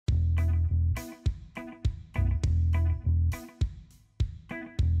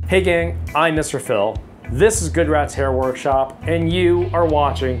Hey gang, I'm Mr. Phil. This is Good Rat's Hair Workshop, and you are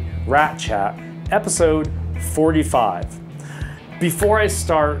watching Rat Chat, episode 45. Before I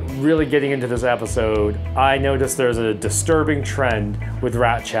start really getting into this episode, I noticed there's a disturbing trend with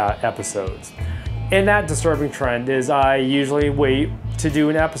Rat Chat episodes. And that disturbing trend is I usually wait to do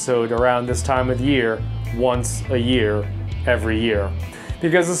an episode around this time of the year, once a year, every year.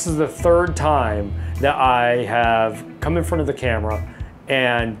 Because this is the third time that I have come in front of the camera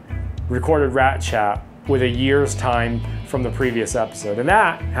and recorded Rat Chat with a year's time from the previous episode. And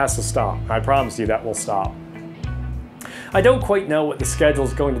that has to stop. I promise you that will stop. I don't quite know what the schedule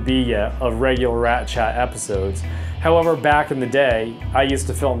is going to be yet of regular Rat Chat episodes. However, back in the day, I used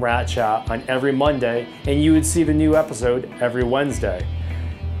to film Rat Chat on every Monday, and you would see the new episode every Wednesday.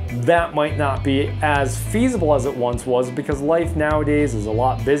 That might not be as feasible as it once was because life nowadays is a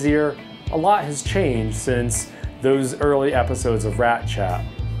lot busier. A lot has changed since those early episodes of Rat Chat.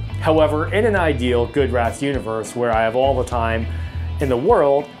 However, in an ideal Good Rats universe where I have all the time in the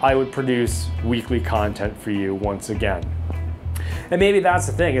world, I would produce weekly content for you once again. And maybe that's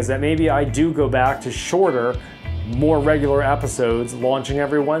the thing, is that maybe I do go back to shorter, more regular episodes launching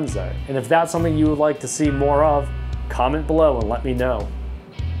every Wednesday. And if that's something you would like to see more of, comment below and let me know.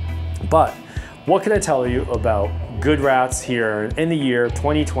 But what can I tell you about Good Rats here in the year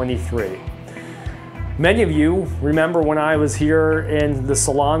 2023? Many of you remember when I was here in the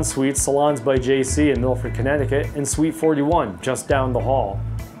Salon Suite, Salons by JC in Milford, Connecticut, in Suite 41, just down the hall.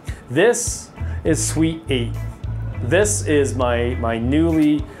 This is Suite 8. This is my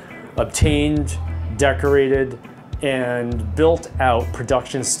newly obtained, decorated, and built out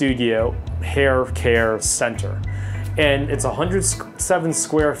production studio hair care center. And it's 107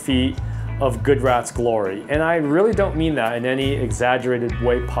 square feet of Good Rats glory. And I really don't mean that in any exaggerated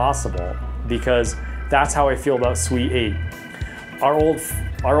way possible, because that's how I feel about Suite 8.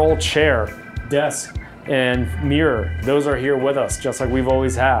 Our old chair, desk, and mirror, those are here with us, just like we've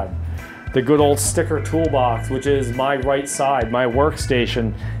always had. The good old sticker toolbox, which is my right side, my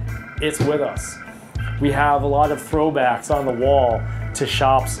workstation, it's with us. We have a lot of throwbacks on the wall to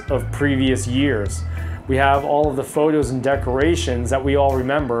shops of previous years. We have all of the photos and decorations that we all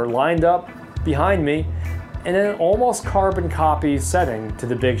remember lined up behind me in an almost carbon copy setting to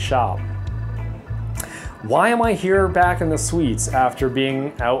the big shop. Why am I here back in the suites after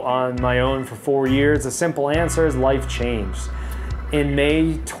being out on my own for 4 years? The simple answer is life changed. In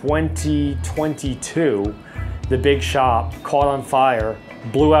May 2022, the big shop caught on fire,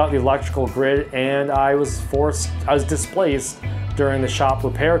 blew out the electrical grid, and I was displaced during the shop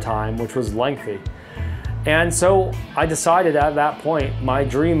repair time, which was lengthy. And so I decided at that point, my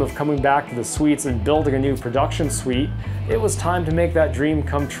dream of coming back to the suites and building a new production suite, it was time to make that dream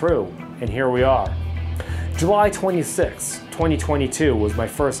come true. And here we are. July 26, 2022 was my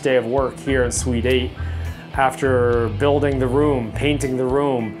first day of work here in Suite 8. After building the room, painting the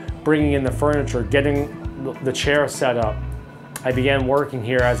room, bringing in the furniture, getting the chair set up, I began working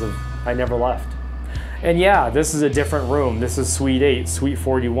here as if I never left. And yeah, this is a different room. This is Suite 8, Suite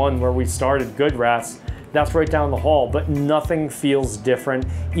 41, where we started Good Rats. That's right down the hall, but nothing feels different,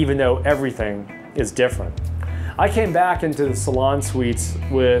 even though everything is different. I came back into the salon suites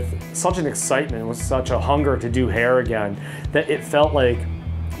with such an excitement, with such a hunger to do hair again, that it felt like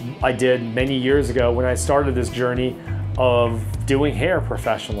I did many years ago when I started this journey of doing hair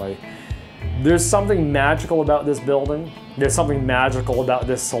professionally. There's something magical about this building. There's something magical about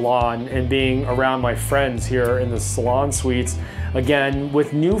this salon, and being around my friends here in the salon suites, again,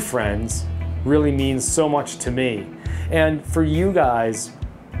 with new friends, really means so much to me. And for you guys,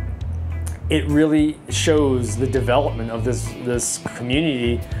 it really shows the development of this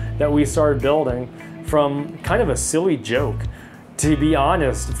community that we started building from kind of a silly joke. To be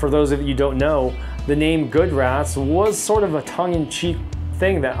honest, for those of you who don't know, the name Good Rats was sort of a tongue-in-cheek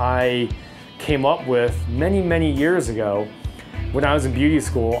thing that I came up with many years ago. When I was in beauty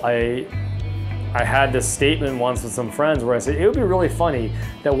school, I had this statement once with some friends where I said, it would be really funny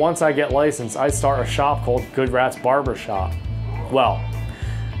that once I get licensed, I'd start a shop called Good Rats Barber Shop. Well,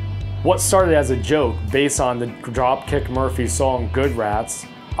 what started as a joke based on the Dropkick Murphys song Good Rats,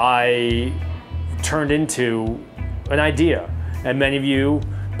 I turned into an idea. And many of you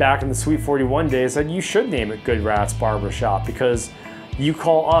back in the Suite 41 days said you should name it Good Rats Barber Shop because you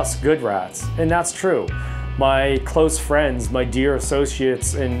call us Good Rats. And that's true. My close friends, my dear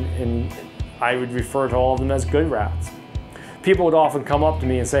associates, and I would refer to all of them as Good Rats. People would often come up to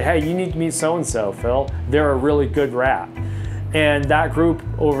me and say, hey, you need to meet so-and-so, Phil. They're a really good rat. And that group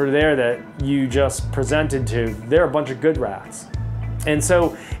over there that you just presented to, they're a bunch of good rats. And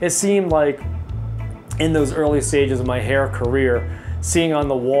so it seemed like in those early stages of my hair career Seeing on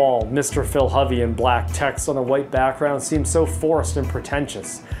the wall Mr. Phil Hovey in black text on a white background seemed so forced and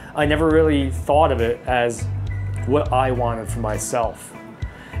pretentious. I never really thought of it as what I wanted for myself.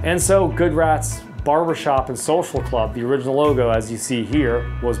 And so Good Rat's Barbershop and Social Club, the original logo as you see here,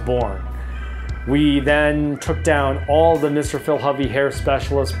 was born. We then took down all the Mr. Phil Hovey Hair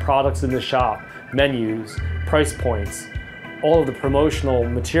Specialist products in the shop, menus, price points, all of the promotional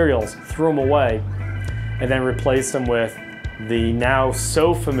materials, threw them away, and then replaced them with the now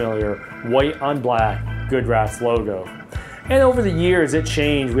so familiar white on black Good Rat's logo. And over the years it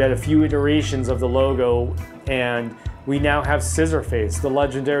changed. We had a few iterations of the logo, and we now have Scissorface, the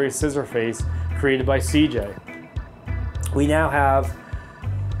legendary Scissorface created by CJ. We now have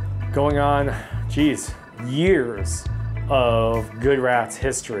going on, years of Good Rat's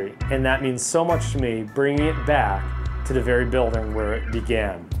history, and that means so much to me, bringing it back to the very building where it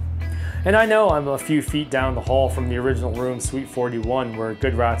began. And I know I'm a few feet down the hall from the original room, Suite 41, where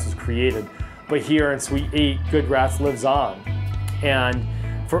Good Rat's was created, but here in Suite 8, Good Rat's lives on. And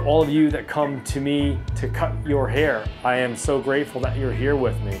for all of you that come to me to cut your hair, I am so grateful that you're here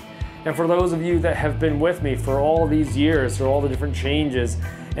with me. And for those of you that have been with me for all these years, for all the different changes,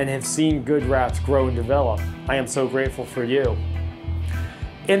 and have seen Good Rat's grow and develop, I am so grateful for you.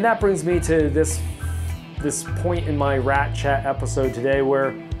 And that brings me to this point in my Rat Chat episode today,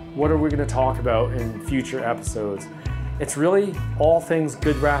 where what are we going to talk about in future episodes? It's really all things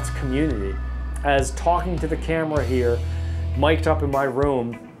Good Rat's community. As talking to the camera here, mic'd up in my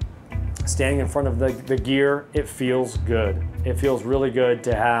room, standing in front of the gear, it feels good. It feels really good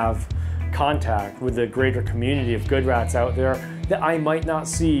to have contact with the greater community of Good Rat's out there that I might not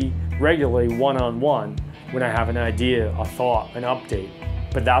see regularly one-on-one when I have an idea, a thought, an update.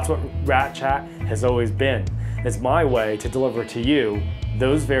 But that's what Rat Chat has always been. It's my way to deliver to you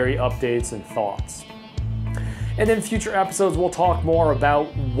those very updates and thoughts. And in future episodes, we'll talk more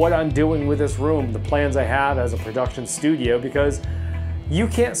about what I'm doing with this room, the plans I have as a production studio, because you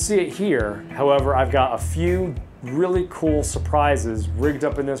can't see it here. However, I've got a few really cool surprises rigged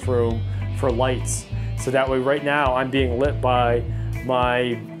up in this room for lights. So that way right now I'm being lit by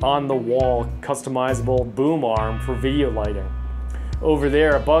my on-the-wall customizable boom arm for video lighting. Over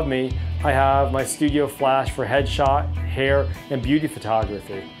there above me, I have my studio flash for headshot, hair, and beauty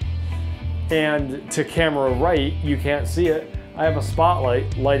photography. And to camera right, you can't see it, I have a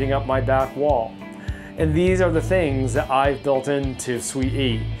spotlight lighting up my back wall. And these are the things that I've built into Suite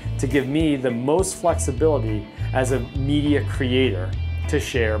 8 to give me the most flexibility as a media creator to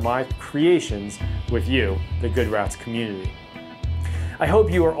share my creations with you, the Good Rat's community. I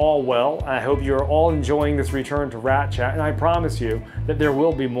hope you are all well. I hope you are all enjoying this return to Rat Chat, and I promise you that there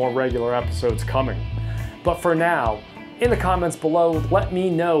will be more regular episodes coming. But for now, in the comments below, let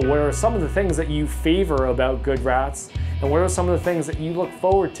me know what are some of the things that you favor about Good Rat's, and what are some of the things that you look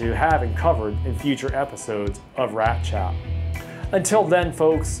forward to having covered in future episodes of Rat Chat. Until then,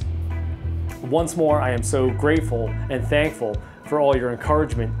 folks, once more, I am so grateful and thankful for all your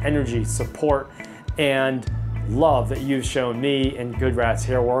encouragement, energy, support, and love that you've shown me and Good Rat's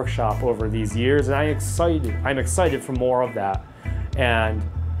Hair Workshop over these years, and I'm excited for more of that. And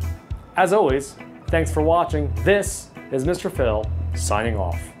as always, thanks for watching. This is Mr. Phil signing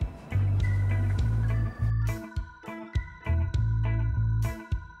off.